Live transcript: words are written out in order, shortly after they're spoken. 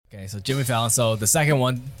Okay, so Jimmy Fallon. So the second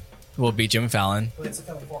one will be Jimmy Fallon. But it's a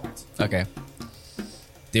Fallon format. Okay.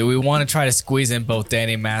 Do we want to try to squeeze in both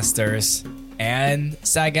Danny Masters and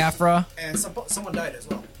SAG-AFTRA? And someone died as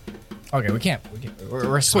well. Okay, we can't.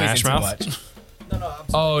 We're squeezing Smash too Mouth? much. No.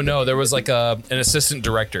 Oh no, there was like an assistant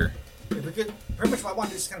director. If we could, pretty much what I want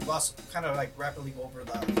to do is kind of like rapidly go over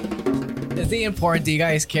the. Is it important? Do you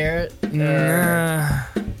guys care? Nah.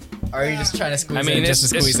 Or are you just trying to squeeze I mean, it in just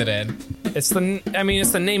to it's- squeeze it in? It's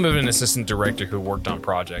the name of an assistant director who worked on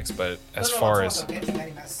projects, but as far as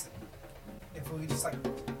If we just like.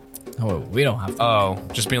 Oh, we don't have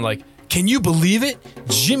to. just being like, can you believe it?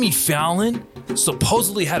 Jimmy Fallon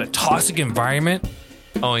supposedly had a toxic environment.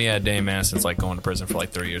 Oh yeah, Danny Manson's like going to prison for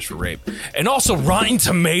like 30 years for rape, and also Rotten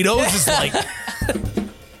Tomatoes is like.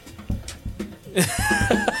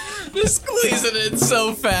 Just squeeze it in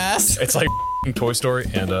so fast. It's like Toy Story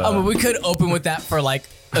and But we could open with that for like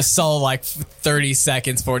a solid like 30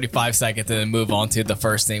 seconds, 45 seconds, and then move on to the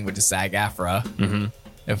first thing, which is SAG-AFTRA. Mm-hmm.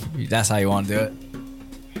 If that's how you want to do it.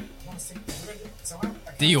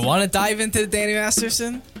 Do you want to dive into Danny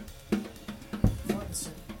Masterson?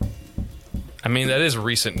 I mean, that is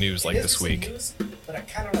recent news like this week. News, but I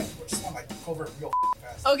kind of like just want to like go over it real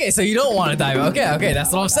fast. Okay, so you don't want to dive. Okay,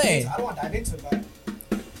 that's what I'm saying. I don't want to dive into it, but.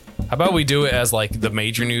 How about we do it as like the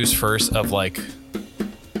major news first of like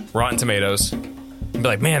Rotten Tomatoes and be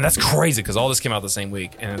like, man, that's crazy because all this came out the same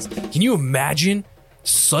week. And it's, can you imagine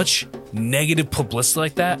such negative publicity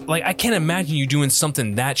like that? Like, I can't imagine you doing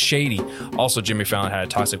something that shady. Also, Jimmy Fallon had a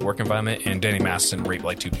toxic work environment, and Danny Masterson raped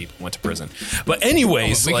like 2 people, went to prison. But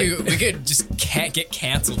anyways, we could just can't get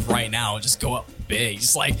canceled right now and just go up big.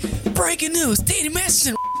 Just like breaking news, Danny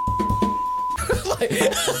Masterson.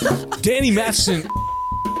 Danny Masterson.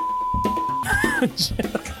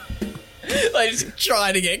 Like just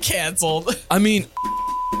trying to get canceled. I mean,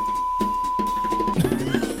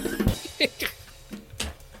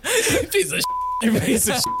 Piece of piece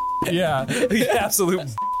of yeah, absolute.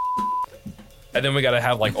 And then we gotta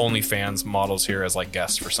have like OnlyFans models here as like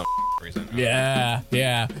guests for some reason. Yeah.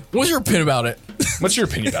 What's your opinion about it? What's your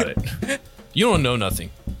opinion about it? You don't know nothing,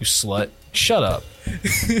 you slut. Shut up.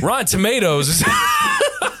 Rotten Tomatoes is.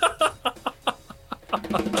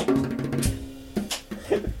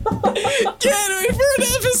 Can we for an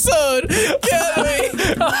episode? Can we?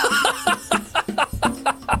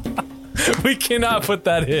 We cannot put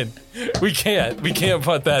that in. We can't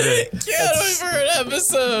put that in. Can we for an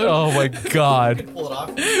episode? Oh my god. Pull it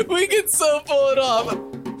off. We can so pull it off.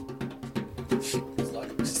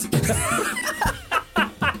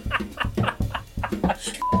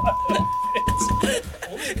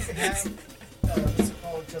 What's it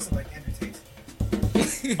called? Just like Andrew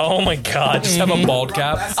Tate. Oh my god. Just have a bald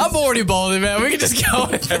cap. I'm already balding, man. We can just go.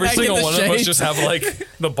 Every single one of us just have like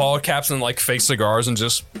the bald caps and like fake cigars and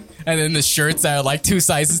just. And then the shirts that are like 2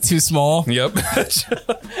 sizes too small. Yep.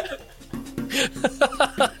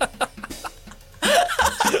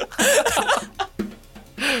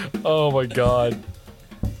 Oh my god.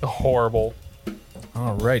 Horrible.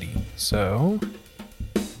 Alrighty, so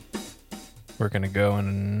we're gonna go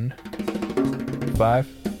in 5,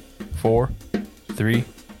 4, 3,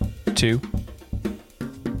 2.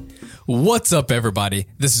 What's up, everybody?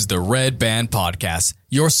 This is the Red Band Podcast,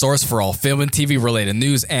 your source for all film and TV related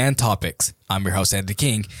news and topics. I'm your host, Andy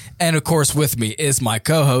King, and of course, with me is my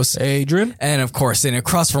co-host, Adrian. and of course, sitting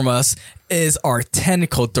across from us is our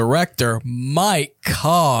technical director, Mike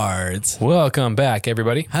Cards. Welcome back,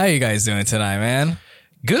 everybody. How you guys doing tonight, man?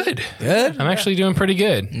 Good. Good? I'm actually doing pretty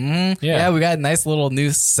good. Yeah, we got a nice little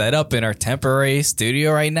new setup in our temporary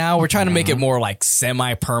studio right now. We're trying to make it more like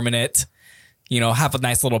semi-permanent. You know, have a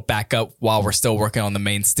nice little backup while we're still working on the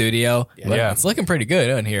main studio. But Yeah. it's looking pretty good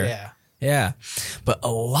in here. Yeah. Yeah. But a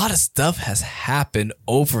lot of stuff has happened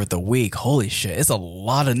over the week. Holy shit. It's a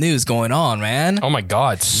lot of news going on, man. Oh my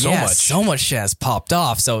god, so much. So much shit has popped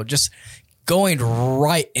off. So just going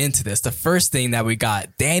right into this, the first thing that we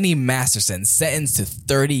got, Danny Masterson sentenced to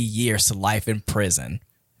 30 years to life in prison.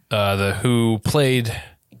 Who played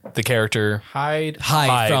the character Hyde.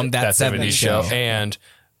 Hyde from that 70s show. and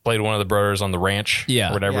played one of the brothers on The Ranch, Yeah.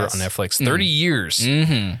 or whatever, Yes. on Netflix. 30 years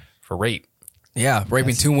for rape. Yeah,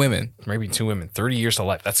 raping 2 women. Maybe 2 women. 30 years to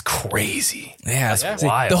life. That's crazy. Yeah, That's see,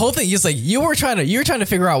 wild. the whole thing is like you were trying to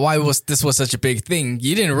figure out why this was such a big thing.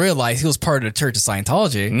 You didn't realize he was part of the Church of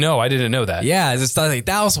Scientology. No, I didn't know that. Yeah, it's just like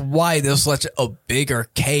that was why this was such a bigger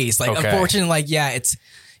case. Like, Okay. unfortunately, like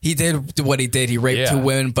he did what he did. He raped Yeah. 2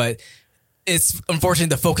 women, but it's unfortunately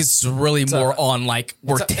the focus is really more on like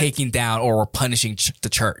we're taking down or we're punishing the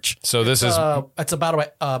church. So this is It's a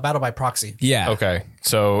battle by proxy. Yeah. okay.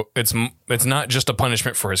 So it's not just a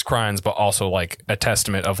punishment for his crimes, but also like a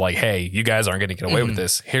testament of like, hey, you guys aren't going to get away with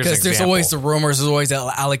this. Here's an Because there's example. always the rumors, there's always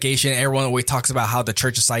that allegation. Everyone always talks about how the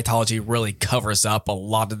Church of Scientology really covers up a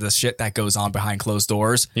lot of the shit that goes on behind closed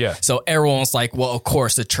doors. Yeah. So everyone's like, well, of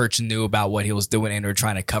course the church knew about what he was doing and they're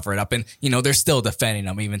trying to cover it up. And, they're still defending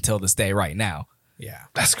him even till this day right now. Yeah.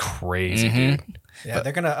 That's crazy, dude. Yeah.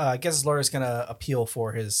 They're going to, I guess his lawyer's going to appeal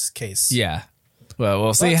for his case. Yeah. Well,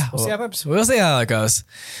 we'll see. We'll see how it goes. We'll see how it goes.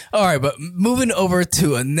 All right, but moving over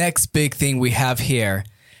to a next big thing we have here.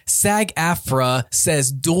 SAG-AFTRA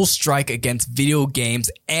says dual strike against video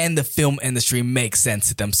games and the film industry makes sense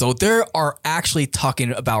to them. So they are actually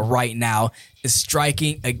talking about right now is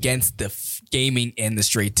striking against the gaming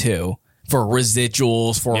industry too for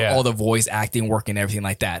residuals, for all the voice acting work and everything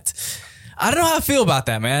like that. I don't know how I feel about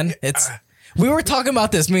that, man. We were talking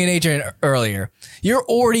about this, me and Adrian, earlier. You're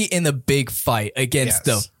already in the big fight against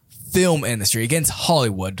the film industry, against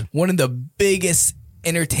Hollywood, one of the biggest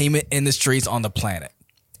entertainment industries on the planet.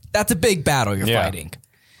 That's a big battle you're fighting.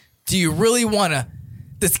 Do you really want to...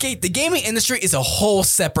 The gaming industry is a whole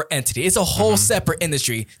separate entity. It's a whole separate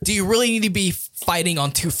industry. Do you really need to be fighting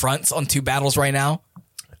on two fronts, on two battles right now?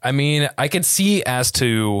 I mean, I could see as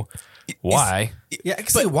to why. Yeah, I can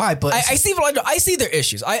see why, but I see their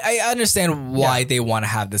issues. I understand why they want to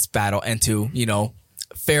have this battle and to,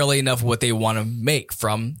 fairly enough what they want to make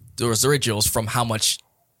from those originals, from how much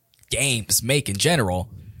games make in general.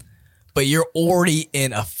 But you're already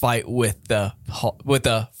in a fight with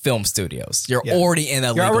the film studios. You're already in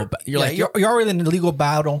a legal. You're already in a legal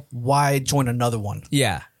battle. Why join another one?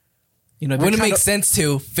 Yeah. Wouldn't it make sense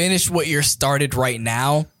to finish what you're started right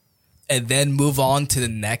now and then move on to the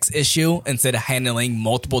next issue instead of handling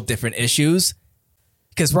multiple different issues?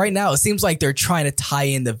 Because right now it seems like they're trying to tie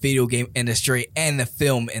in the video game industry and the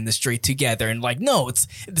film industry together. And like, no, it's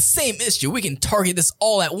the same issue. We can target this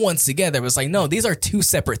all at once together. But it's like, no, these are two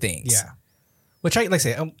separate things. Yeah. Which I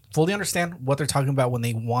fully understand what they're talking about when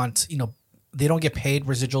they want, they don't get paid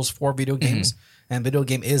residuals for video games. And video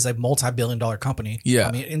game is a multi-billion-dollar company.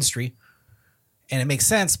 Yeah. Industry. And it makes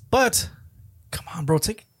sense. But come on, bro,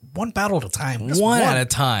 take one battle at a time. Just One at a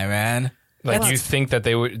time, man. Like, you think that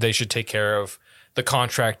they should take care of the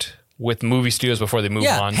contract with movie studios before they move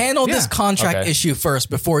on? Handle this contract issue first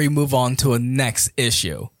before you move on to a next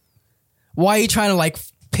issue. Why are you trying to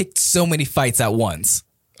pick so many fights at once?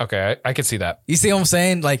 Okay, I could see that. You see what I'm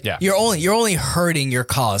saying? You're only hurting your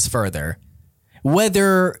cause further.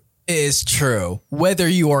 Whether it is true, whether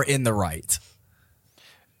you are in the right.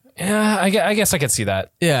 Yeah, I guess I could see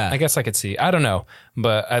that. Yeah. I guess I could see. I don't know,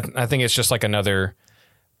 but I think it's just like another,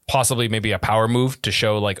 possibly maybe a power move to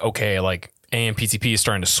show okay, AMPTP is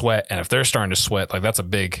starting to sweat, and if they're starting to sweat, that's a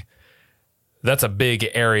big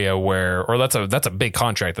area or that's a big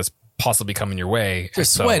contract that's possibly coming your way. They're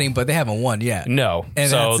sweating, but they haven't won yet. No.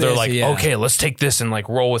 And so they're it, okay, let's take this and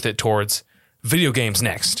roll with it towards video games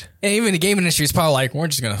next. And even the game industry is probably we're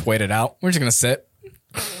just gonna wait it out. We're just gonna sit.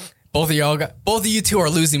 Both of you two are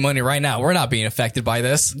losing money right now. We're not being affected by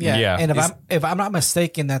this. Yeah. And if I'm not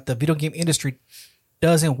mistaken, that the video game industry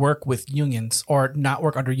doesn't work with unions or not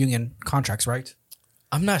work under union contracts, right?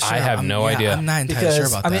 I'm not sure. I have no idea. I'm not entirely sure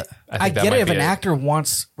about that. I get it if an actor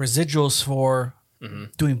wants residuals for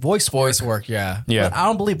doing voice work. Yeah. But I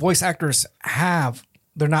don't believe voice actors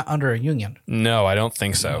they're not under a union. No, I don't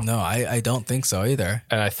think so. No, I don't think so either.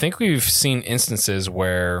 And I think we've seen instances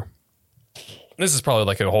where, this is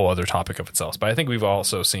probably a whole other topic of itself, but I think we've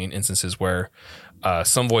also seen instances where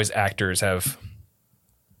some voice actors have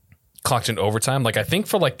clocked in overtime. I think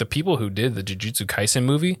for the people who did the Jujutsu Kaisen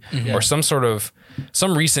movie or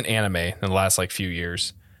some recent anime in the last few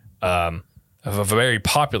years of a very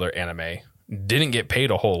popular anime didn't get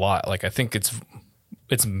paid a whole lot. I think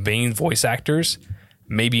its main voice actors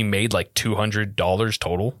maybe made $200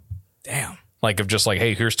 total. Damn. Of just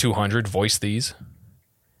hey, here's 200, voice these.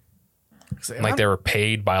 They were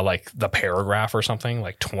paid by the paragraph or something,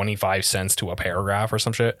 25 cents to a paragraph or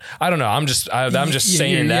some shit. I don't know. I'm just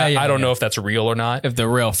saying that. I don't know if that's real or not. If the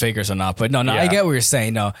real figures or not, but no, I get what you're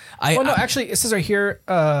saying. No, actually, it says right here,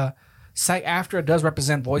 SAG-AFTRA does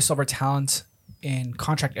represent voiceover talent in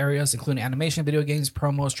contract areas, including animation, video games,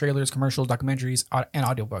 promos, trailers, commercials, documentaries, and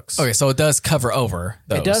audiobooks. Okay, so it does cover over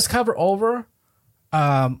those. It does cover over.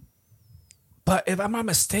 But if I'm not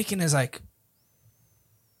mistaken, is I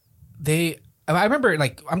remember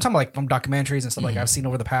I'm talking about from documentaries and stuff I've seen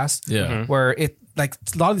over the past. Yeah. Where it a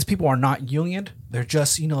lot of these people are not unioned. They're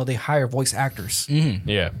just, they hire voice actors.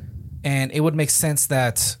 Yeah. And it would make sense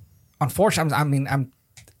that, unfortunately,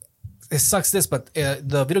 it sucks but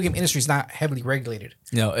the video game industry is not heavily regulated.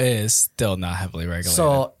 No, it is still not heavily regulated.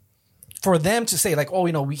 So for them to say like, oh,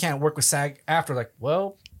 we can't work with SAG after, like,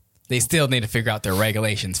 well, They still need to figure out their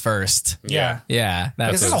regulations first. yeah. Yeah,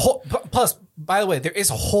 that's This is a whole. Plus, by the way, there is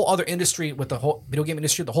a whole other industry with the whole video game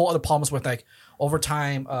industry. The whole other problems with like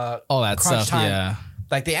overtime, all that crunch stuff. time. Yeah,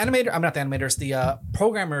 Like the animator, I'm not the animators, the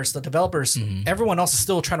programmers, the developers, everyone else is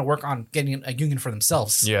still trying to work on getting a union for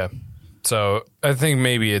themselves. Yeah. So I think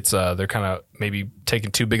maybe it's they're kind of maybe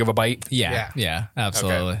taking too big of a bite. yeah,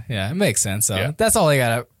 absolutely. Yeah, it makes sense. So Yeah. that's all I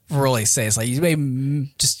gotta really say. It's like you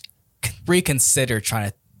may just reconsider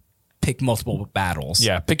trying to pick multiple battles.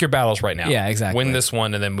 Yeah, pick your battles right now. Yeah, exactly. Win this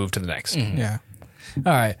one and then move to the next. Yeah.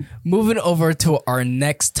 All right, moving over to our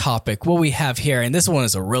next topic. What we have here, and this one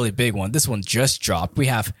is a really big one. This one just dropped. We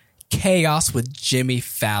have Chaos with Jimmy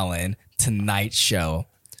Fallon Tonight Show.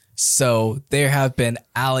 So there have been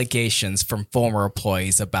allegations from former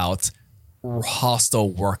employees about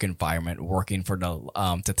hostile work environment working for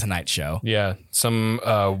the Tonight Show. Yeah, some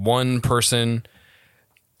one person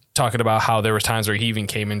talking about how there was times where he even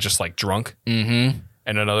came in just like drunk, and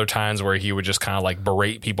then other times where he would just kind of like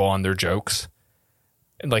berate people on their jokes.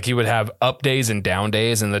 And like he would have up days and down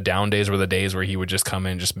days, and the down days were the days where he would just come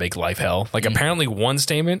in and just make life hell. Like apparently one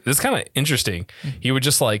statement, this is kind of interesting. He would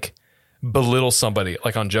just like belittle somebody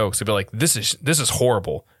like on jokes. He'd be like, "This is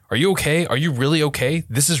horrible. Are you okay? Are you really okay?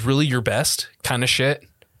 This is really your best," kind of shit.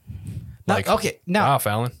 Now, Like, okay. Now, wow,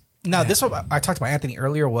 Fallon. Now, this one I talked about Anthony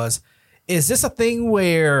earlier was, is this a thing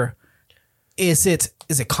where is it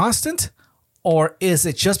constant, or is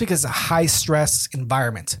it just because it's a high stress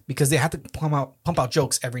environment because they have to pump out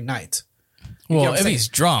jokes every night? Well, what I'm if saying? he's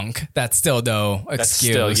drunk, that's still no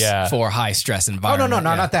excuse still, yeah. for high stress Oh environment. no,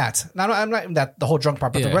 Yeah. not that. No, I'm not that the whole drunk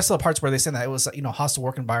part, but Yeah. the rest of the parts where they said that it was hostile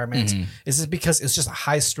work environment. Is it because it's just a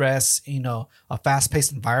high stress, a fast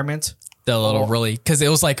paced environment? The little really, because it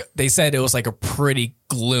was like they said it was like a pretty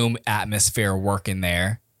gloom atmosphere working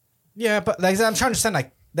there. Yeah, but like I'm trying to understand.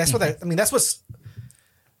 Like that's what that's what's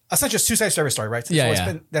essentially a two-sided service story, right?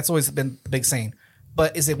 That's always been the big saying.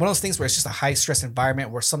 But is it one of those things where it's just a high stress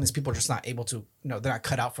environment where some of these people are just not able to, they're not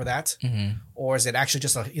cut out for that, or is it actually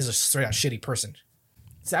just he's a straight out shitty person?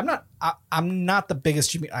 See, I'm not the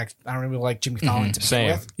biggest Jimmy. I don't really like Jimmy Fallon to begin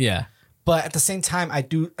Same. with, Yeah. but at the same time, I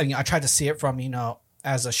do. I try to see it from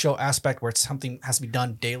as a show aspect where it's something has to be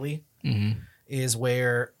done daily. Is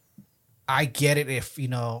where I get it if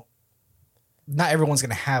not everyone's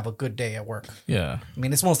gonna have a good day at work. Yeah. I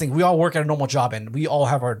mean, it's one of those things. We all work at a normal job, and we all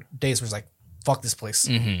have our days where it's like, fuck this place.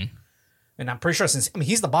 And I'm pretty sure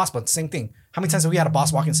he's the boss, but same thing. How many times have we had a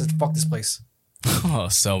boss walk in and said, fuck this place? Oh,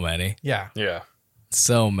 so many. Yeah. Yeah.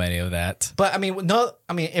 So many of that. But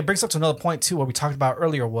it brings up to another point too, what we talked about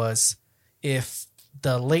earlier was if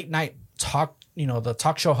the late night talk, the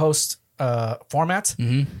talk show host format,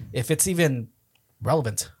 if it's even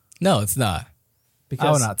relevant. No, it's not. Because,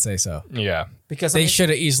 I would not say so. Yeah. Because They should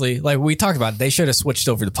have easily, like we talked about, they should have switched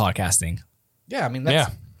over to podcasting. Yeah, I mean,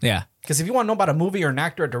 that's, Yeah. because if you want to know about a movie or an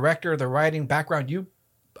actor, a director, the writing background,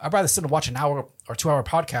 I'd rather sit and watch an hour or 2 hour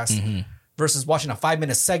podcast versus watching a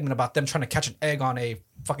 5-minute segment about them trying to catch an egg on a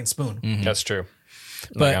fucking spoon. That's true.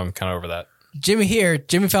 But- I'm kind of over that.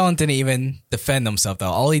 Jimmy Fallon didn't even defend himself though.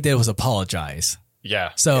 All he did was apologize.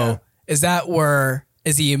 Yeah. So is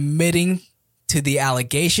is he admitting to the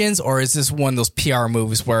allegations, or is this one of those PR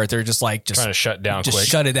moves where they're just like Trying to shut down quick.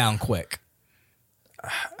 shut it down quick?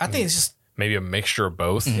 I think it's just, Maybe a mixture of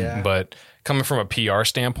both. Yeah. But coming from a PR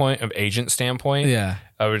standpoint, of agent standpoint, Yeah.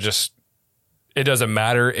 I would just, it doesn't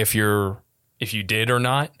matter if you did or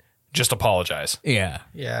not, just apologize. Yeah.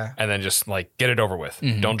 yeah. And then just like get it over with.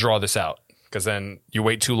 Don't draw this out, because then you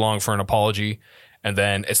wait too long for an apology and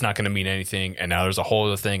then it's not going to mean anything. And now there's a whole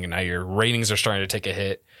other thing, and now your ratings are starting to take a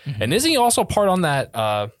hit. And isn't he also part on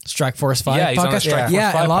that? Strike Force 5 Yeah, he's podcast? on the Strike Force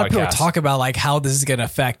yeah, 5 a lot of people podcast. talk about like how this is going to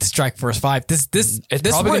affect Strike Force 5. This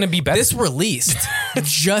probably gonna be better. This released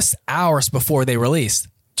just hours before they released.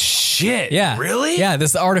 Shit. Yeah. Really? Yeah,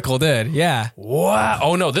 this article did. Yeah. Wow.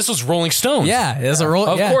 Oh no, this was Rolling Stones. Yeah, there's a roll.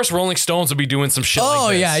 Of yeah. course, Rolling Stones would be doing some shit like Oh,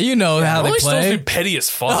 this. yeah, you know how Rolling they Stones play. be petty as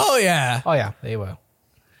fuck. Oh, yeah. Oh, yeah, they will.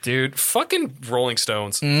 Dude, fucking Rolling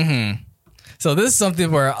Stones. So this is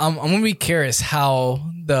something where I'm going to be curious how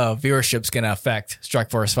the viewership's going to affect Strike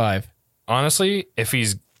Force 5. Honestly, if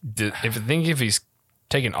he's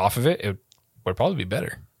taken off of it, it would probably be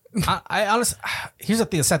better. I honestly, here's the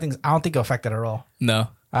thing, the sad thing is I don't think it'll affect it at all. No.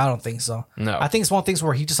 I don't think so. No. I think it's one of the things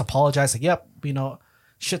where he just apologized, like, yep,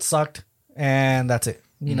 shit sucked, and that's it.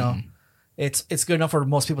 It's good enough for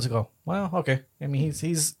most people to go, well, okay. I mean,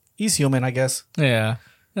 he's human, I guess. Yeah.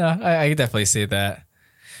 Yeah, I can definitely see that.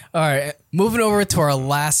 All right. Moving over to our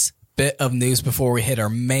last bit of news before we hit our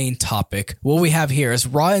main topic. What we have here is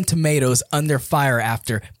Rotten Tomatoes under fire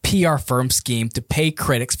after PR firm scheme to pay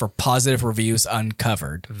critics for positive reviews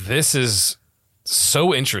uncovered. This is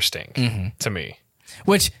so interesting to me.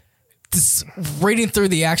 Which, reading through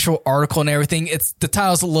the actual article and everything, the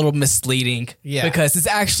title's a little misleading. Yeah. Because it's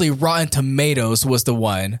actually Rotten Tomatoes was the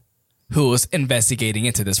one who was investigating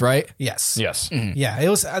into this, right? Yes. Yes. Yeah, it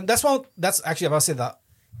was. That's actually about to say that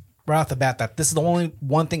right off the bat that this is the only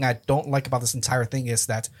one thing I don't like about this entire thing is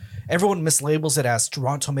that everyone mislabels it as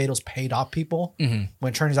Rotten Tomatoes paid off people when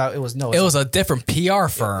it turns out it was no. It was a different PR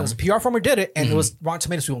It firm. was a PR firm who did it, and it was Rotten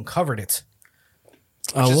Tomatoes who uncovered it.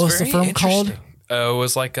 What was the firm called? It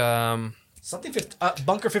was like Something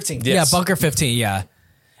Bunker 15. Yeah. Yes. Yeah, Bunker 15, yeah.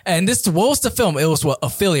 And what was the film? It was what,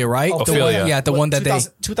 Ophelia, right? Ophelia. The one that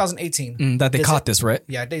 2018. that they caught this, right?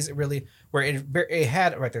 Yeah, days really where it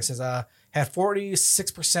had right there it says had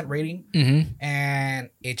 46% rating, and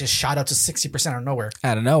it just shot up to 60% out of nowhere.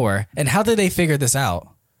 Out of nowhere. And how did they figure this out?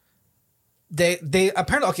 They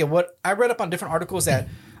apparently what I read up on different articles that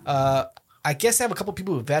I guess they have a couple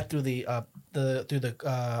people who vet through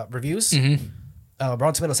the reviews.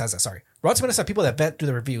 Rotten Tomatoes has that. Sorry, Rotten Tomatoes have people that vet through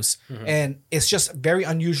the reviews, and it's just very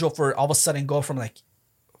unusual for all of a sudden go from like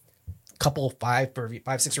couple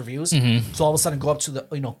 5-6 reviews, so all of a sudden go up to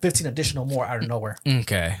the 15 additional more out of nowhere.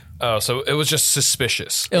 Okay. oh, so it was just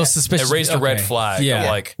suspicious. It was suspicious. It raised a red Okay. flag. Yeah. Of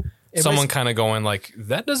like someone kind of going like,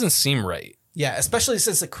 that doesn't seem right. Yeah, especially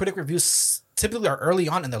since the critic reviews typically are early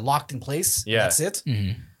on and they're locked in place. Yeah. That's it.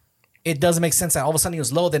 It doesn't make sense that all of a sudden it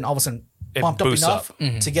was low, then all of a sudden It bumped up boosts enough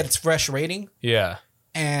up. to get its fresh rating. Yeah.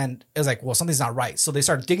 And it was like, well, something's not right. So they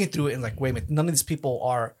started digging through it and like, wait a minute, none of these people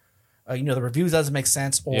are, the reviews doesn't make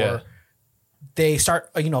sense, or Yeah. they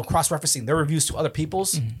start, cross-referencing their reviews to other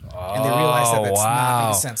people's, and they realize that that's not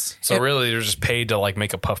making sense. So really, they're just paid to like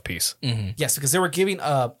make a puff piece. Yes, because they were giving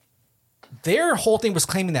their whole thing was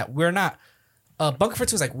claiming that we're not Bunker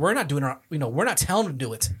 15 was like, we're not doing we're not telling them to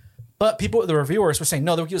do it. But the reviewers were saying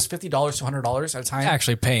no, they'll give us $50 to $100 at a time.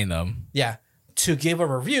 Actually paying them. Yeah. To give a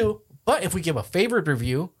review. But if we give a favorite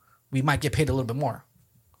review, we might get paid a little bit more.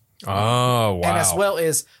 Oh, wow. And as well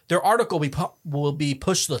as their article will be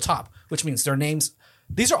pushed to the top, which means their names.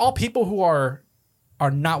 These are all people who are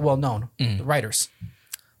not well known, the writers.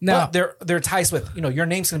 Now, But they're ties with, your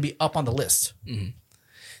name's going to be up on the list.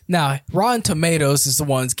 Now, Rotten Tomatoes is the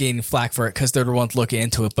ones getting flack for it because they're the ones looking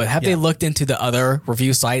into it. But have they looked into the other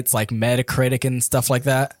review sites like Metacritic and stuff like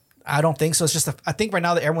that? I don't think so. It's just I think right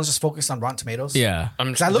now that everyone's just focused on Rotten Tomatoes. Yeah. I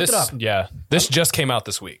looked it up. Yeah. This just came out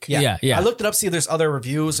this week. Yeah. I looked it up, see if there's other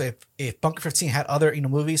reviews, if Bunker 15 had other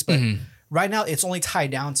movies, but right now it's only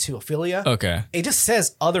tied down to Ophelia. Okay. It just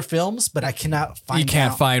says other films, but I cannot find. You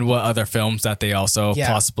can't find what other films that they also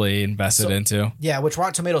possibly invested into. Yeah, which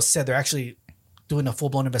Rotten Tomatoes said they're actually doing a full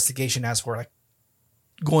blown investigation as for like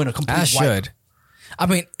going a complete. I wipe. should. I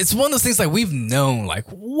mean, it's one of those things like we've known like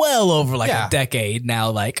well over like a decade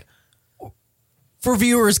now. Like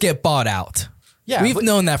reviewers get bought out. Yeah, we've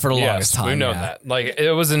known that for the longest time. We've known that. Like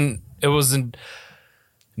it was an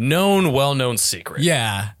well-known secret.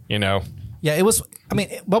 Yeah. Yeah, it was. I mean,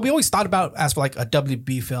 what we always thought about as for like a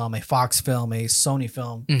WB film, a Fox film, a Sony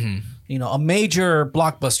film, a major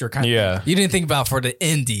blockbuster kind of. Yeah. You didn't think about for the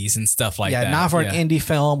indies and stuff like that. Yeah, not for an indie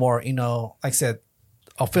film or like I said,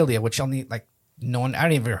 Ophelia, which only like no one. I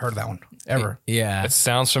didn't even heard of that one ever. Yeah. It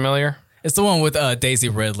sounds familiar. It's the one with Daisy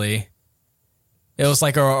Ridley. It was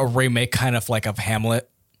like a remake kind of like of Hamlet.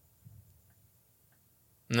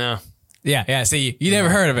 No. Yeah. See, you never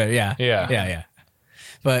heard of it. Yeah. Yeah.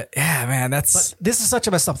 But yeah, man, that's. This is such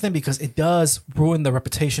a messed up thing because it does ruin the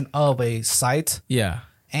reputation of a site Yeah.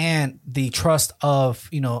 and the trust of,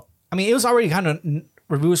 I mean, it was already kind of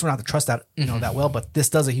reviews were not to trust that, that well, but this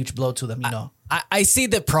does a huge blow to them, I see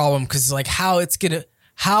the problem because like how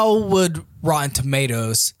would Rotten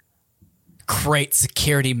Tomatoes create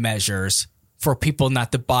security measures for people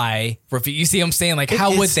not to buy review? You see what I'm saying? Like,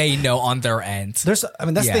 how would they know on their end? That's the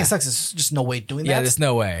thing that sucks. There's just no way doing that. Yeah, there's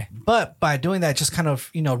no way. But by doing that, it just kind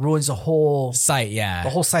of, ruins the whole Site, yeah.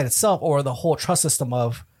 the whole site itself or the whole trust system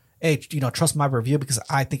of, hey, trust my review because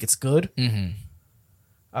I think it's good.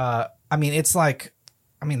 I mean, it's like,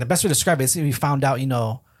 the best way to describe it is if you found out,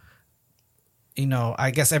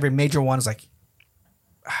 I guess every major one is like,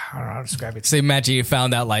 I don't know how to describe it. So imagine you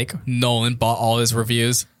found out like Nolan bought all his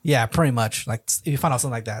reviews. Yeah, pretty much. Like if you find out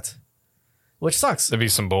something like that, which sucks. That'd be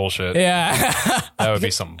some bullshit. Yeah. That would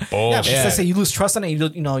be some Yeah, bullshit. let's say you lose trust in it.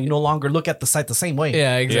 You no longer look at the site the same way.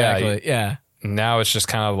 Yeah, exactly. Yeah. Now it's just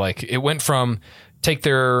kind of like it went from take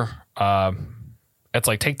their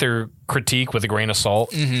critique with a grain of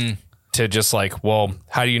salt to just like, well,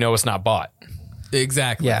 how do you know it's not bought?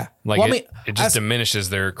 Exactly. Yeah. Like Well, it just diminishes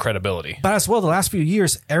their credibility. But as well, the last few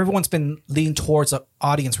years, everyone's been leaning towards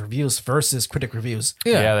audience reviews versus critic reviews.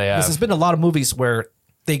 Yeah, they Because have. there's been a lot of movies where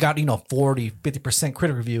they got, 40, 50%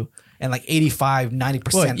 critic review and like 85,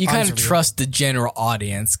 90% Well, you kind audience of review. trust the general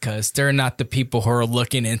audience because they're not the people who are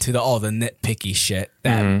looking into the nitpicky shit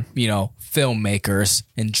that filmmakers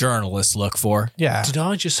and journalists look for. Yeah. Did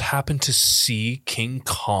I just happen to see King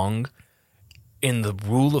Kong in the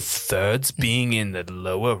rule of thirds being in the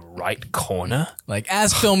lower right corner? Like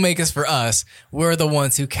as filmmakers, for us, we're the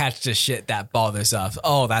ones who catch the shit that bothers us.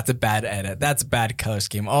 Oh, that's a bad edit. That's a bad color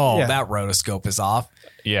scheme. Oh, Yeah. that rotoscope is off.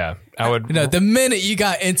 Yeah, I would. The minute you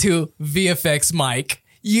got into VFX, Mike,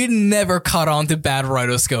 you never caught on to bad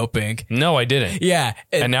rotoscoping. No, I didn't. Yeah,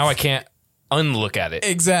 And now I can't unlook at it.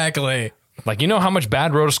 exactly. Like, you know how much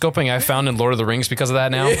bad rotoscoping I found in Lord of the Rings because of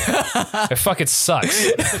that now? It fucking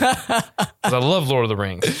sucks. 'Cause I love Lord of the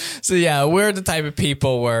Rings. So yeah, we're the type of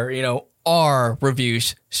people where our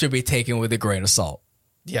reviews should be taken with a grain of salt.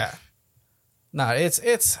 Yeah. No, it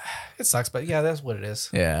sucks, but yeah, that's what it is.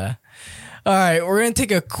 Yeah. All right, we're going to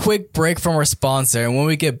take a quick break from our sponsor. And when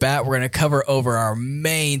we get back, we're going to cover over our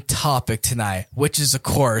main topic tonight, which is, of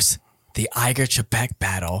course, the Iger Trebek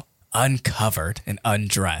battle, uncovered and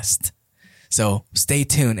undressed. So stay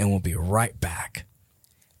tuned and we'll be right back.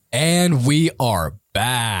 And we are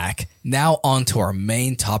back. Now on to our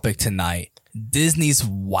main topic tonight, Disney's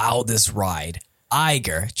wildest ride,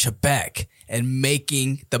 Iger Trebek, and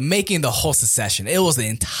making the whole secession. It was the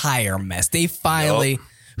entire mess. They finally...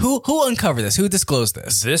 Who uncovered this? Who disclosed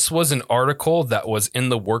this? This was an article that was in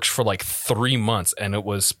the works for like 3 months, and it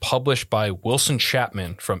was published by Wilson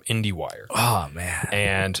Chapman from IndieWire. Oh man,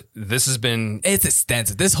 And this has been, it's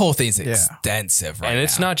extensive. This whole thing's extensive, right? and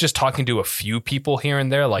it's not just talking to a few people here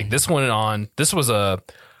and there. Like this went on. This was an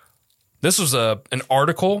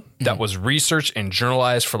article that was researched and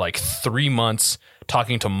journalized for like 3 months,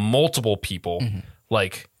 talking to multiple people.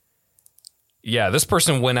 Like, yeah, this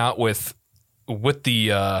person went out with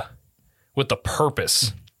the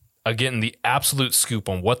purpose of getting the absolute scoop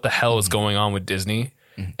on what the hell is going on with Disney.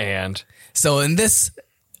 And So in this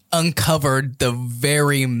uncovered the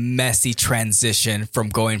very messy transition from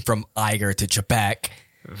going from Iger to Trebek,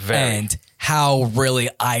 and how really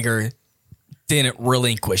Iger didn't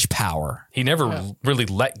relinquish power. he never really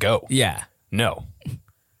let go. Yeah. No.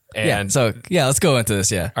 Yeah. And So yeah, let's go into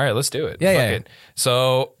this. Yeah. all right, let's do it. Yeah, Fuck yeah. it.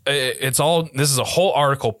 So this is a whole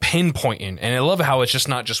article pinpointing, and I love how it's just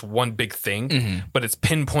not just one big thing, but it's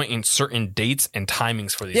pinpointing certain dates and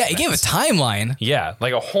timings for these. Yeah. It gave a events. timeline. Yeah,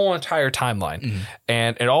 like a whole entire timeline.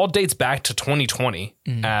 And it all dates back to 2020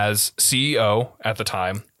 as CEO at the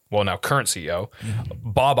time, well, now current CEO,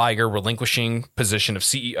 Bob Iger relinquishing position of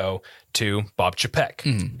CEO to Bob Chapek.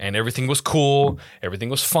 And everything was cool. Everything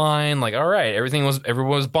was fine. Like, all right, everyone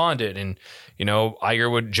was bonded. And,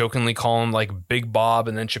 Iger would jokingly call him like Big Bob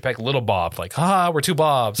and then Chapek Little Bob. Like, we're two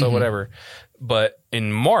Bobs, so whatever. But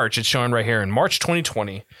in March, it's showing right here, in March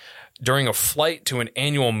 2020, during a flight to an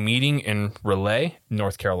annual meeting in Raleigh,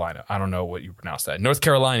 North Carolina. I don't know what you pronounce that. North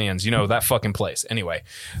Carolinians, that fucking place. Anyway.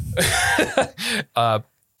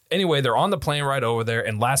 Anyway, they're on the plane ride over there,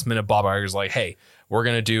 and last minute, Bob Iger's like, hey, we're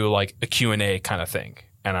going to do like a Q&A kind of thing.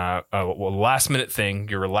 And last minute thing,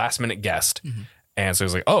 you're a last minute guest. And so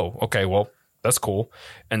he's like, oh, okay, well, that's cool.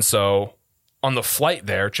 And so on the flight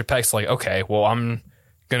there, Chapek's like, okay, well, I'm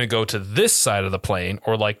going to go to this side of the plane,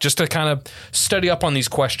 or like just to kind of study up on these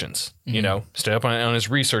questions, study up on his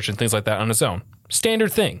research and things like that on his own.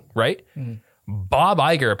 Standard thing, right? Bob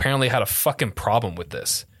Iger apparently had a fucking problem with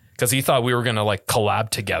this, because he thought we were going to like collab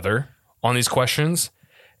together on these questions.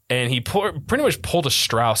 And he pretty much pulled a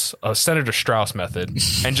Senator Strauss method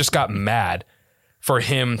and just got mad for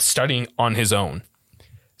him studying on his own.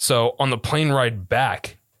 So on the plane ride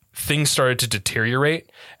back, things started to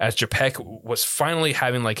deteriorate as Chapek was finally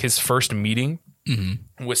having like his first meeting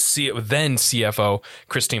with then CFO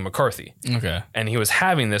Christine McCarthy. Okay. And he was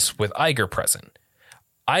having this with Iger present.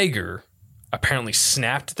 Iger apparently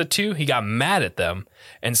snapped at the two. He got mad at them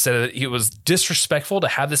and said that it was disrespectful to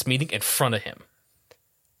have this meeting in front of him,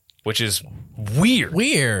 which is weird.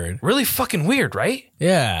 Really fucking weird, right?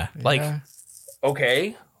 Yeah. Like,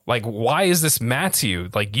 okay, like, why is this mad to you?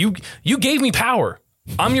 Like, you gave me power.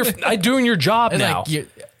 I'm doing your job now. Like,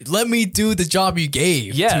 let me do the job you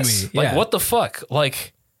gave to me. Like, what the fuck?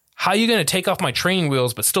 Like, how are you going to take off my training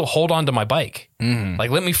wheels but still hold on to my bike?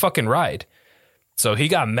 Like, let me fucking ride. So he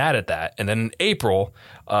got mad at that. And then in April,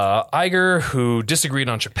 Iger, who disagreed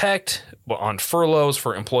on Chapek, on furloughs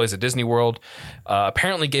for employees at Disney World,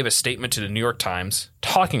 apparently gave a statement to the New York Times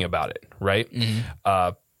talking about it, right?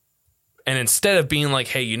 And instead of being like,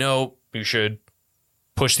 hey, you should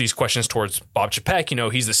push these questions towards Bob Chapek. You know,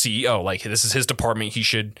 he's the CEO. Like, this is his department. He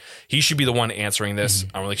should be the one answering this.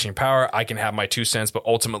 I'm releasing power. I can have my 2 cents, but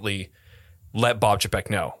ultimately let Bob Chapek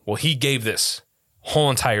know. Well, he gave this whole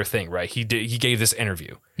entire thing, right? He gave this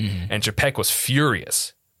interview, and Chapek was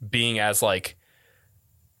furious, being as like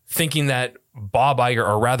thinking that Bob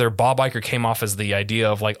Iger came off as the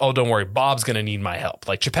idea of like, oh, don't worry, Bob's going to need my help.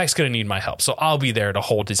 Like, Chapek's going to need my help. So I'll be there to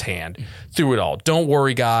hold his hand through it all. Don't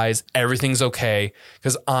worry, guys. Everything's okay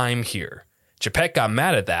because I'm here. Chapek got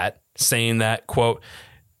mad at that, saying that, quote,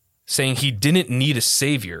 saying he didn't need a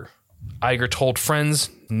savior. Iger told friends,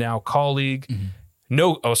 now colleague,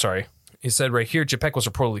 he said right here, Chapek was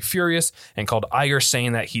reportedly furious and called Iger,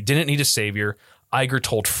 saying that he didn't need a savior. Iger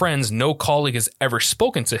told friends no colleague has ever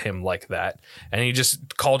spoken to him like that. And he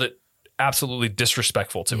just called it absolutely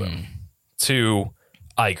disrespectful to him, to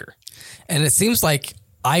Iger. And it seems like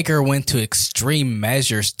Iger went to extreme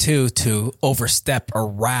measures too to overstep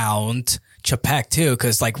around Chapek too.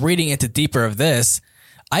 Because like reading into deeper of this,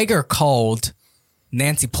 Iger called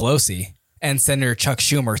Nancy Pelosi and Senator Chuck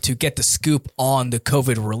Schumer to get the scoop on the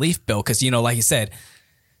COVID relief bill. Because, you know, like you said,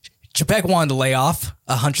 Chapek wanted to lay off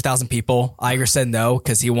 100,000 people. Iger said no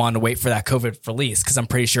because he wanted to wait for that COVID release because I'm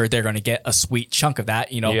pretty sure they're going to get a sweet chunk of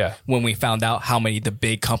that, you know, when we found out how many the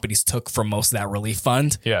big companies took from most of that relief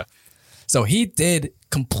fund. Yeah. So he did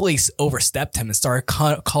completely overstepped him and started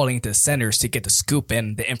calling to the senators to get the scoop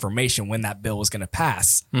in the information when that bill was going to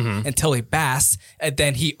pass until he passed. And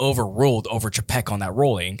then he overruled over Chapek on that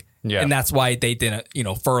ruling. Yeah. And that's why they didn't, you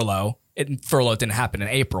know, furlough. Furlough didn't happen in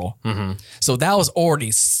April. So that was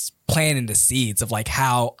already planting the seeds of like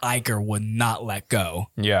how Iger would not let go.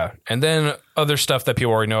 Yeah. And then other stuff that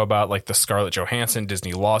people already know about, like the Scarlett Johansson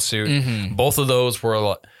Disney lawsuit. Both of those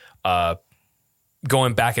were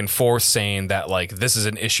going back and forth saying that like this is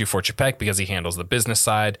an issue for Chapek because he handles the business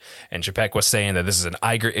side, and Chapek was saying that this is an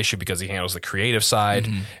Iger issue because he handles the creative side.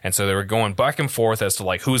 And so they were going back and forth as to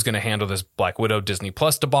like who's going to handle this Black Widow Disney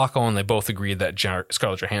Plus debacle, and they both agreed that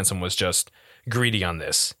Scarlett Johansson was just greedy on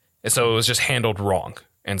this, and so it was just handled wrong.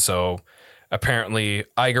 And so apparently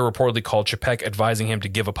Iger reportedly called Chapek advising him to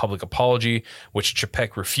give a public apology, which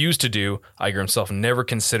Chapek refused to do. Iger himself never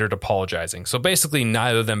considered apologizing. So basically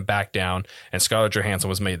neither of them backed down, and Scarlett Johansson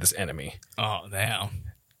was made this enemy. Oh, damn.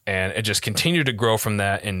 And it just continued to grow from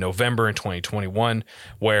that in November in 2021,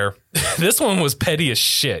 where this one was petty as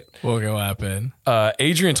shit. What happened?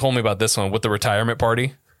 Adrian told me about this one with the retirement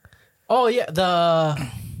party. Oh, yeah.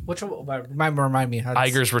 Which one? Remind me.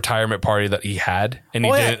 Iger's retirement party that he had, and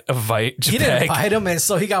he didn't invite Chapek. He didn't invite him, and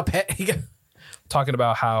so he got talking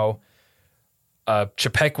about how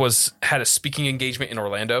Chapek had a speaking engagement in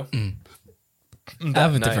Orlando. I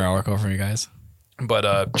have a different article from you guys. But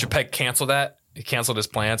Chapek canceled that. He canceled his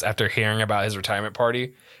plans after hearing about his retirement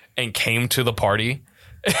party and came to the party.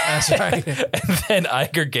 That's right. And then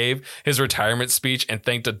Iger gave his retirement speech and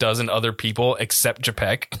thanked a dozen other people except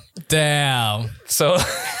Chapek. Damn. So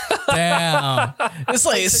damn. It's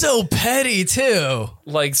like it's so petty too.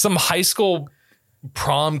 Like some high school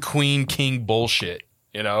prom queen king bullshit,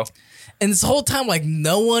 you know? And this whole time, like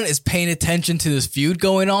no one is paying attention to this feud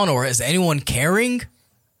going on, or is anyone caring?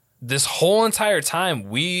 This whole entire time,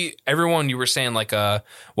 everyone you were saying like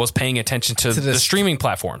was paying attention to the streaming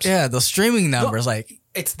platforms. Yeah, the streaming numbers, like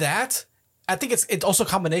it's that. I think it's also a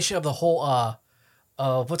combination of the whole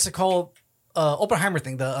what's it called? Oppenheimer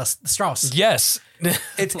thing, the Strauss. Yes.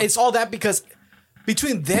 it's all that because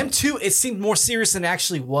between them two, it seemed more serious than it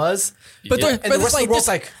actually was. But the rest of the world's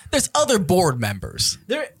like there's other board members.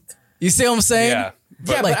 You see what I'm saying? Yeah.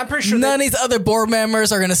 But I'm pretty sure none of these other board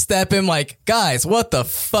members are going to step in like, guys, what the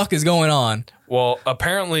fuck is going on? Well,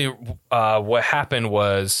 apparently what happened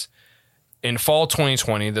was in fall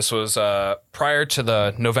 2020, this was prior to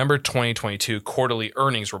the November 2022 quarterly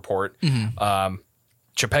earnings report,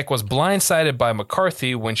 Chapek was blindsided by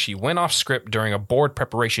McCarthy when she went off script during a board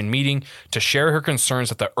preparation meeting to share her concerns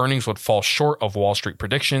that the earnings would fall short of Wall Street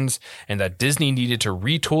predictions and that Disney needed to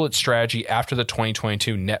retool its strategy after the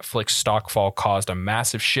 2022 Netflix stock fall caused a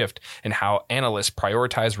massive shift in how analysts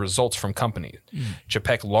prioritize results from companies.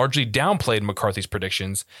 Chapek largely downplayed McCarthy's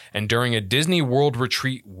predictions, and during a Disney World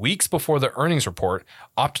retreat weeks before the earnings report,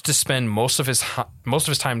 opted to spend most of his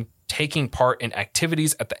time taking part in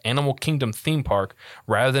activities at the Animal Kingdom theme park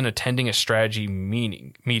rather than attending a strategy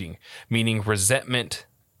meeting, meaning resentment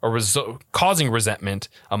or causing resentment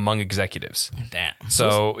among executives. Damn.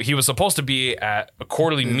 So he was supposed to be at a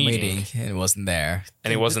quarterly meeting and it wasn't there.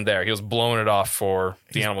 And he wasn't there. He was blowing it off for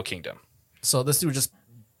the Animal Kingdom. So this dude was just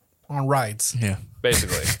on rides. Yeah.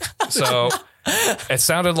 Basically. So it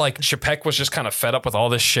sounded like Chapek was just kind of fed up with all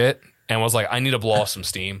this shit and was like, I need to blow off some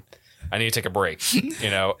steam. I need to take a break,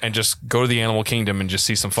 and just go to the animal kingdom and just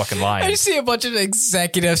see some fucking lions. I see a bunch of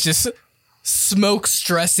executives just smoke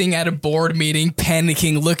stressing at a board meeting,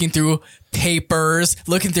 panicking, looking through papers,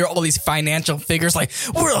 looking through all these financial figures, like,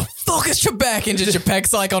 where the fuck is Trebek? And just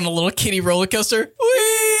Trebek's like on a little kiddie roller coaster.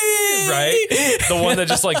 Whee! Right? The one that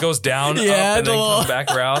just like goes down up and then comes back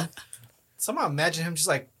around. Somehow imagine him just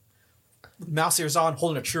like mouse ears on,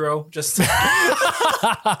 holding a churro. Just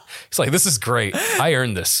it's like, this is great. I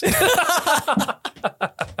earned this.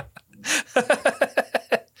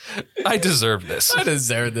 I deserve this. I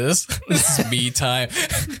deserve this. This is me time.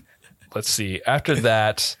 Let's see. After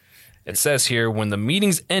that, it says here, when the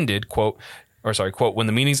meetings ended, quote, when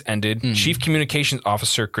the meetings ended, Chief Communications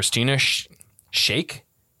Officer Christina Shake,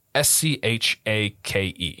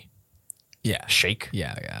 Schake. Yeah. Shake?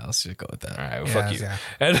 Yeah. Let's just go with that. All right, well, fuck you.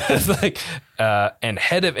 Yeah. And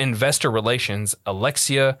head of investor relations,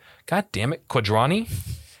 Alexia, God damn it, Quadrani?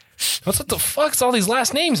 What the fuck's all these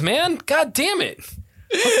last names, man? God damn it.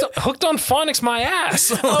 Hooked on phonics, my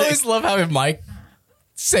ass. I always love having Mike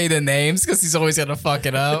say the names because he's always gonna fuck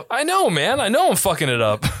it up. I know, man. I know I'm fucking it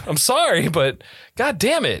up. I'm sorry, but god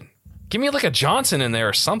damn it. Give me like a Johnson in there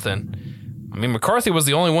or something. I mean, McCarthy was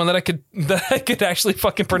the only one that I could actually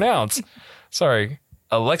fucking pronounce. Sorry.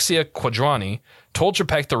 Alexia Quadrani told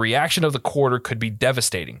Chapek the reaction of the quarter could be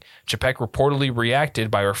devastating. Chapek reportedly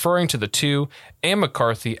reacted by referring to the two and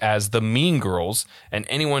McCarthy as the mean girls and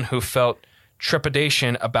anyone who felt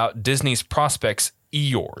trepidation about Disney's prospects,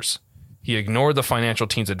 Eeyores. He ignored the financial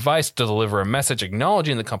team's advice to deliver a message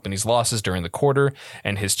acknowledging the company's losses during the quarter,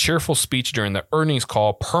 and his cheerful speech during the earnings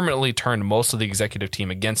call permanently turned most of the executive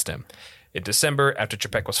team against him. In December, after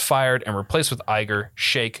Chapek was fired and replaced with Iger,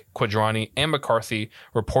 Shake, Quadrani, and McCarthy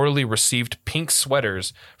reportedly received pink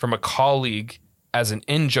sweaters from a colleague as an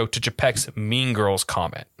in-joke to Chapek's Mean Girls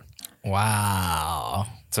comment. Wow.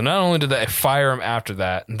 So not only did they fire him after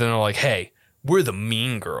that, and then they're like, hey, we're the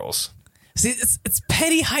Mean Girls. See, it's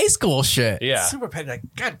petty high school shit. Yeah. super petty. Like,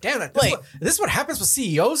 god damn it. This is what happens with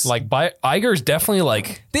CEOs? Like, Iger's definitely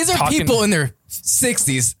like... These are people in their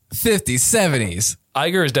 60s, 50s, 70s.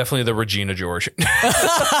 Iger is definitely the Regina George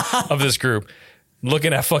of this group.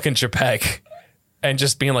 Looking at fucking Chapek and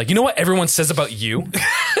just being like, you know what everyone says about you?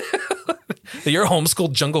 That you're a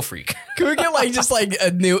homeschooled jungle freak. Can we get like just like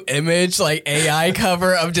a new image, like AI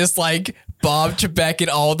cover of just like Bob Chapek and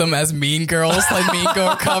all of them as Mean Girls, like Mean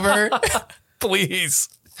Girl cover? Please.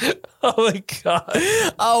 Oh my God.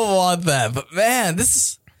 I want that. But man,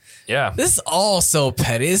 this is all so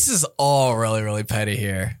petty. This is all really, really petty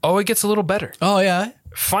here. Oh, it gets a little better. Oh, yeah.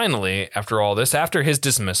 Finally, after all this, after his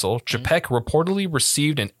dismissal, Chapek reportedly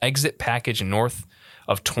received an exit package north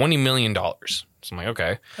of $20 million. So I'm like,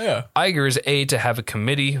 okay. Yeah. Iger is aide to have a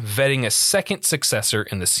committee vetting a second successor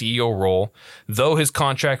in the CEO role, though his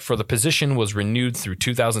contract for the position was renewed through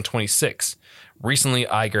 2026. Recently,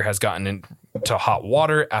 Iger has gotten into hot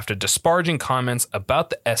water after disparaging comments about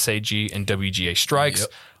the SAG and WGA strikes,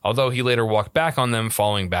 although he later walked back on them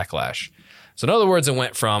following backlash. So in other words, it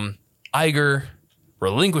went from Iger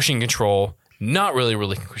relinquishing control, not really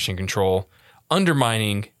relinquishing control,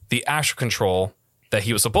 undermining the actual control that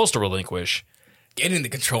he was supposed to relinquish, Getting the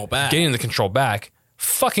control back,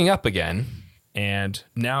 fucking up again, and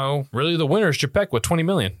now really the winner is Chapek with $20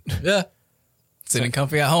 million. Yeah. Sitting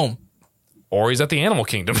comfy at home. Or he's at the animal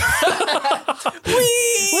kingdom.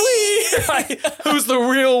 Wee! Who's the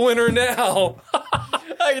real winner now?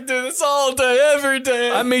 I can do this all day, every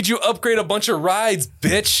day. I made you upgrade a bunch of rides,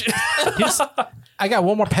 bitch. I got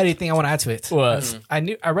one more petty thing I want to add to it. What?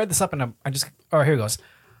 I read this up and here it goes.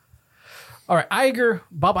 All right,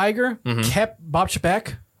 Bob Iger kept Bob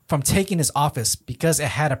Chapek from taking his office because it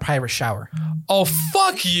had a private shower. Oh,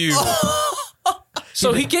 fuck you.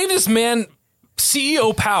 So he gave this man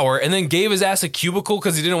CEO power and then gave his ass a cubicle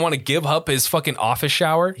because he didn't want to give up his fucking office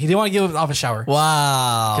shower. He didn't want to give him an office shower.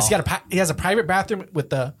 Wow. Because he has a private bathroom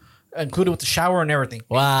included with the shower and everything.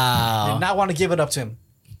 Wow. Did not want to give it up to him.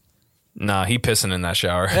 Nah, he pissing in that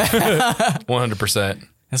shower. 100%.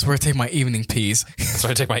 That's where I take my evening peas. That's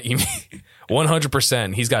where I take my evening.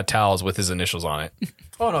 100%. He's got towels with his initials on it.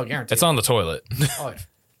 Oh, no, guaranteed. It's on the toilet. Oh,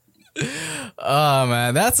 Oh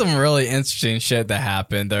man, that's some really interesting shit that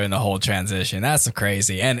happened during the whole transition. That's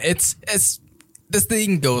crazy, and it's this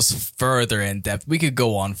thing goes further in depth. We could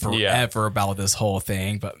go on forever about this whole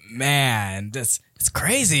thing, but man, it's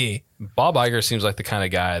crazy. Bob Iger seems like the kind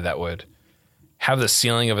of guy that would have the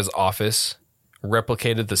ceiling of his office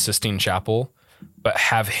replicated the Sistine Chapel, but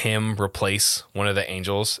have him replace one of the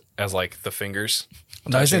angels as like the fingers.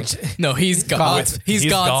 No, he's God's. He's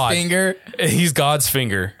God's God. finger. He's God's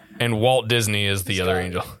finger. And Walt Disney is the other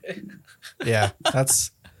angel. yeah,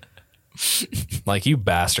 that's Like, you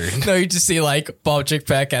bastard. No, you just see like Bob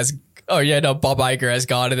Chapek as. Oh yeah, no, Bob Iger as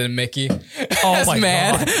God, and then Mickey. Oh my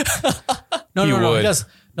man. God. No, You would. he does.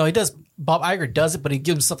 No, he does. Bob Iger does it, but he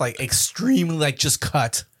gives himself like extremely like just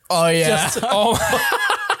cut. Oh yeah. Oh,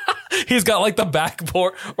 he's got like the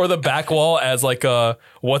backboard or the back wall as like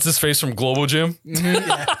what's his face from Global Gym?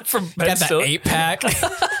 From Ben Got that Stiller. 8-pack.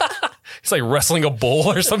 He's like wrestling a bull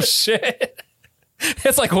or some shit.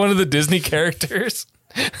 It's like one of the Disney characters.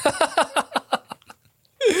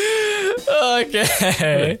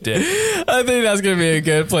 Okay. Dick. I think that's going to be a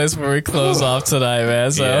good place where we close off tonight,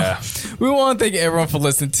 man. So Yeah. we want to thank everyone for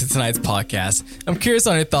listening to tonight's podcast. I'm curious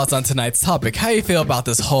on your thoughts on tonight's topic. How you feel about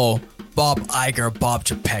this whole Bob Iger, Bob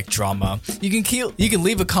Chapek drama? You can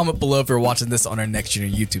leave a comment below if you're watching this on our Next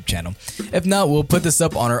Journey YouTube channel. If not, we'll put this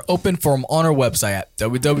up on our open forum on our website at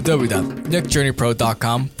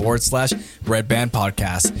www.nextjourneypro.com/Red Band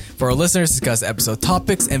Podcast for our listeners to discuss episode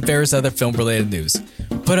topics and various other film related news.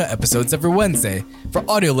 We put out episodes every Wednesday. For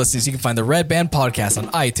audio listeners, you can find the Red Band Podcast on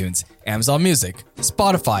iTunes, Amazon Music,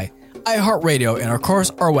 Spotify, iHeartRadio, and of course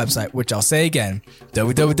our website, which I'll say again,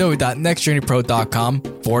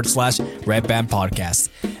 www.nextjourneypro.com/Red Band Podcast.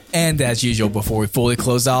 And as usual, before we fully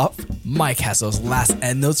close off, Mike has those last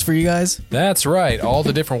end notes for you guys. That's right. All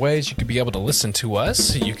the different ways you could be able to listen to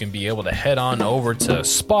us. You can be able to head on over to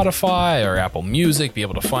Spotify or Apple Music, be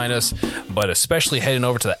able to find us, but especially heading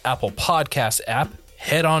over to the Apple Podcast app.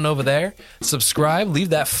 Head on over there, subscribe, leave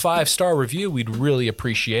that 5-star review. We'd really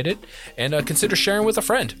appreciate it. And consider sharing with a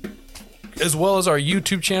friend. As well as our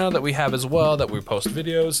YouTube channel that we have as well, that we post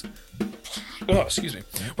videos. Oh, excuse me.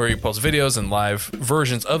 Where you post videos and live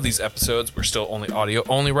versions of these episodes. We're still only audio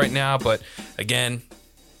only right now, but again,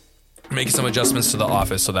 making some adjustments to the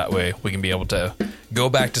office so that way we can be able to go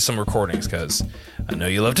back to some recordings, because I know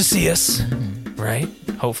you love to see us, right?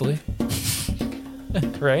 Hopefully.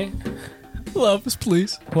 Right? Love us,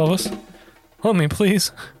 please. Love us. Love me,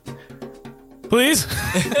 please. Please.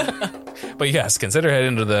 But yes, consider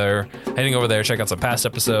heading over there, check out some past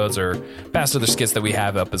episodes or past other skits that we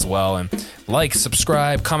have up as well. And like,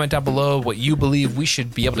 subscribe, comment down below what you believe we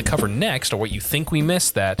should be able to cover next, or what you think we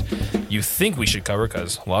missed that you think we should cover,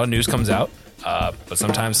 because a lot of news comes out, but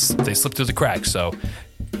sometimes they slip through the cracks. So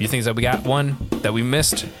if you think that we got one that we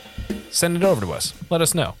missed, send it over to us. Let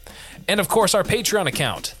us know. And of course, our Patreon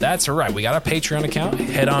account. That's right. We got our Patreon account.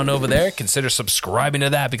 Head on over there. Consider subscribing to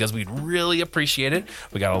that, because we'd really appreciate it.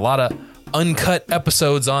 We got a lot of uncut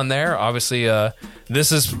episodes on there. Obviously,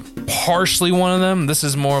 this is partially one of them. This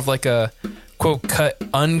is more of like a quote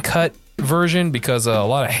uncut version, because a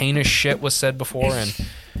lot of heinous shit was said before, and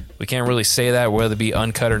we can't really say that whether it be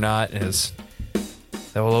uncut or not. That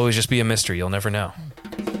will always just be a mystery. You'll never know.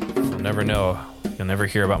 You'll never know. You'll never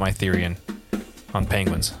hear about my theory on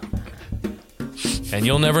penguins. And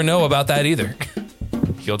you'll never know about that either.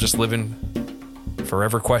 You'll just live in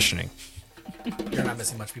forever questioning. You're not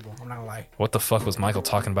missing much, people. I'm not gonna lie. What the fuck was Michael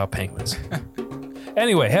talking about penguins?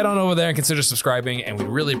 Anyway, head on over there and consider subscribing, and we'd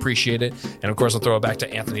really appreciate it. And of course, I'll throw it back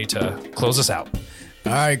to Anthony to close us out.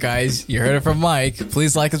 All right, guys, you heard it from Mike.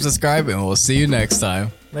 Please like and subscribe, and we'll see you next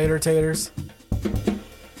time. Later, taters.